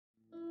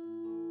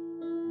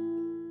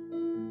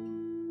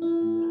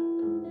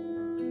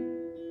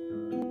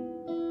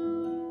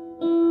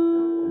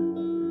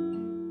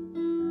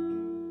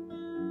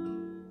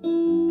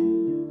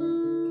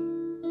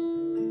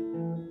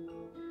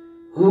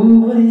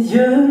les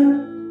yeux.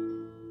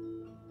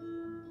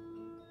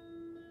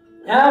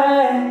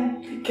 Arrête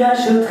les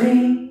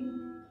cachotteries,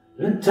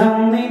 le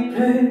temps n'est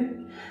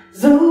plus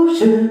au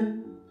jeu.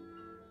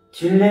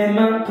 Tu l'aimes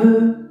un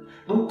peu,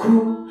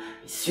 beaucoup,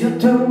 mais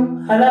surtout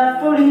à la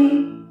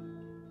folie.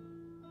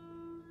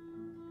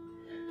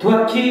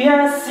 Toi qui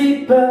as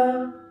si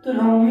peur de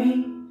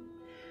l'ennui,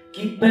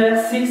 qui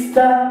persiste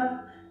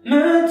à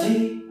me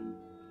dire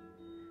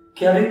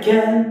qu'avec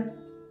elle,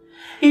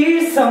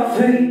 il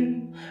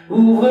s'enfuit,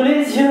 ouvre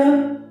les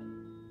yeux.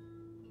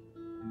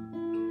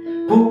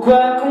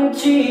 Pourquoi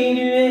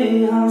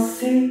continuer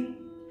ainsi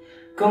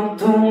quand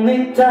on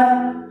est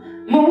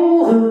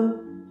amoureux?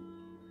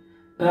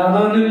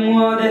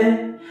 Pardonne-moi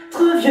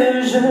d'être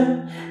vieux jeu,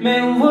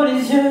 mais ouvre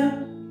les yeux.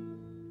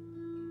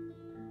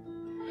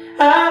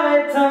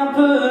 Arrête un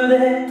peu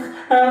d'être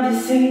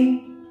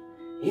indécis.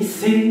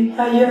 Ici,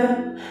 ailleurs,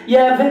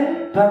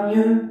 avait pas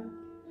mieux.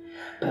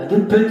 Pas de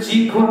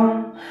petit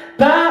coin,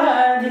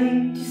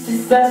 paradis, tu sais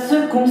ça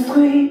se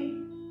construit.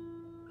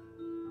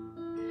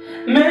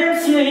 Même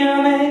si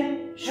rien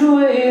n'est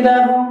joué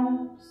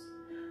d'avance,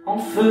 en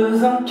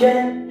faisant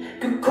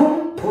quelques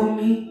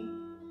compromis,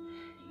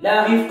 il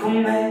arrive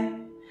qu'on ait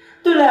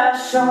de la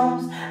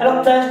chance,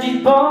 alors tâche d'y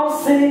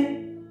penser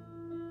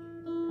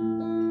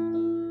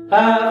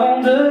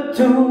avant de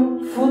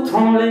tout foutre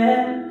en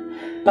l'air,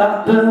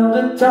 par peur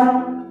de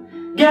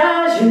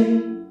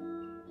t'engager.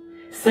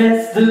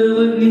 Cesse de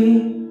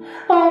revenir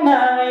en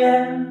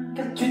arrière,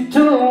 car tu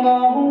tournes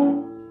en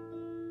rond.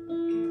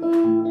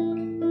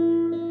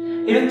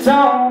 Et le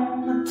temps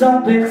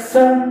n'attend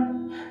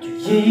personne, tu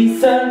vieillis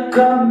seul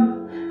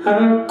comme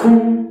un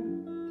con.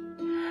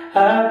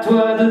 À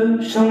toi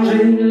de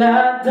changer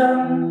la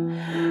donne,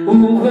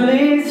 ouvre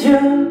les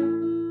yeux.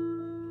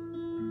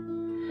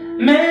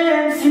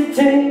 Même si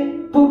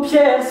tes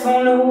paupières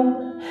sont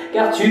lourdes,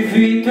 car tu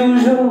fuis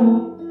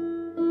toujours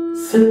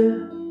ceux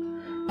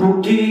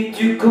pour qui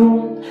tu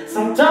comptes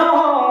sans t'en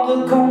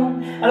rendre compte.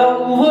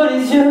 Alors ouvre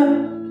les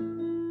yeux.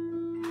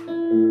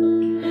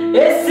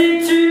 Et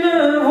si tu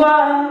ne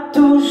vois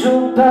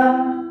toujours pas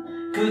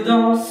que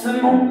dans ce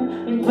monde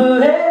on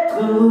peut être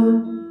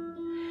heureux,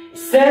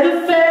 essaie de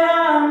faire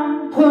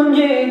un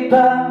premier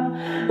pas,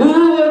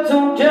 ouvre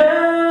ton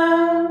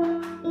cœur.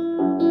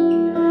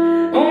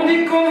 On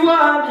dit qu'on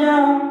voit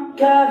bien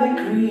qu'avec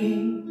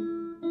lui,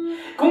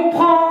 qu'on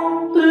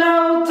prend de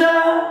la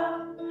hauteur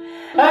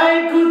à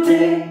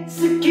écouter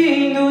ce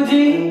qu'il nous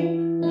dit,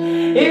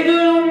 et de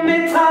l'on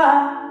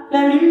mettra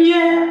la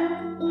lumière,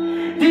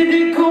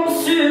 dès qu'on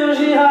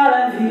surgira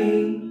la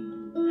vie.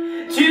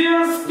 Tu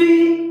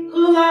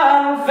inspireras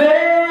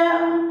l'enfer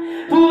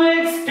pour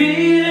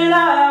expirer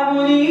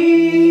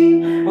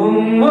l'harmonie. Oh,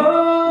 oh,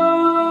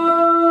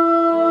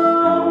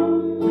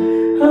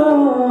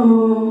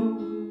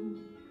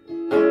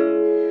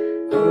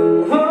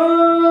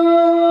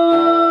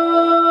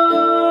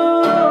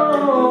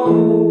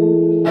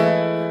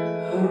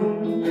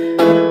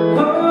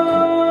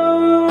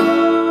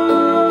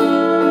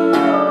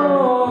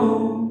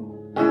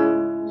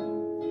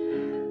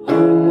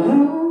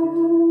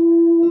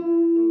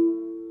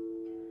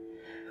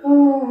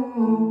 oh,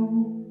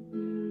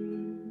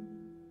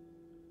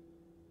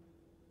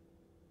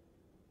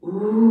 oh,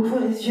 ouvre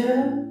les yeux.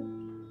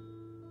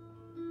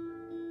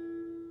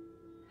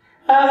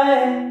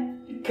 Arrête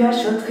les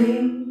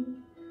cachotteries,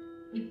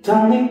 le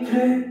temps n'est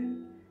plus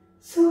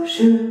au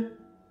jeu.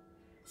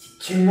 Si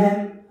tu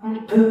m'aimes un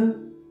peu,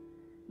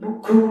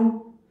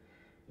 beaucoup,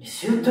 mais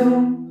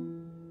surtout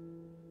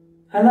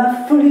à la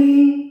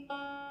folie.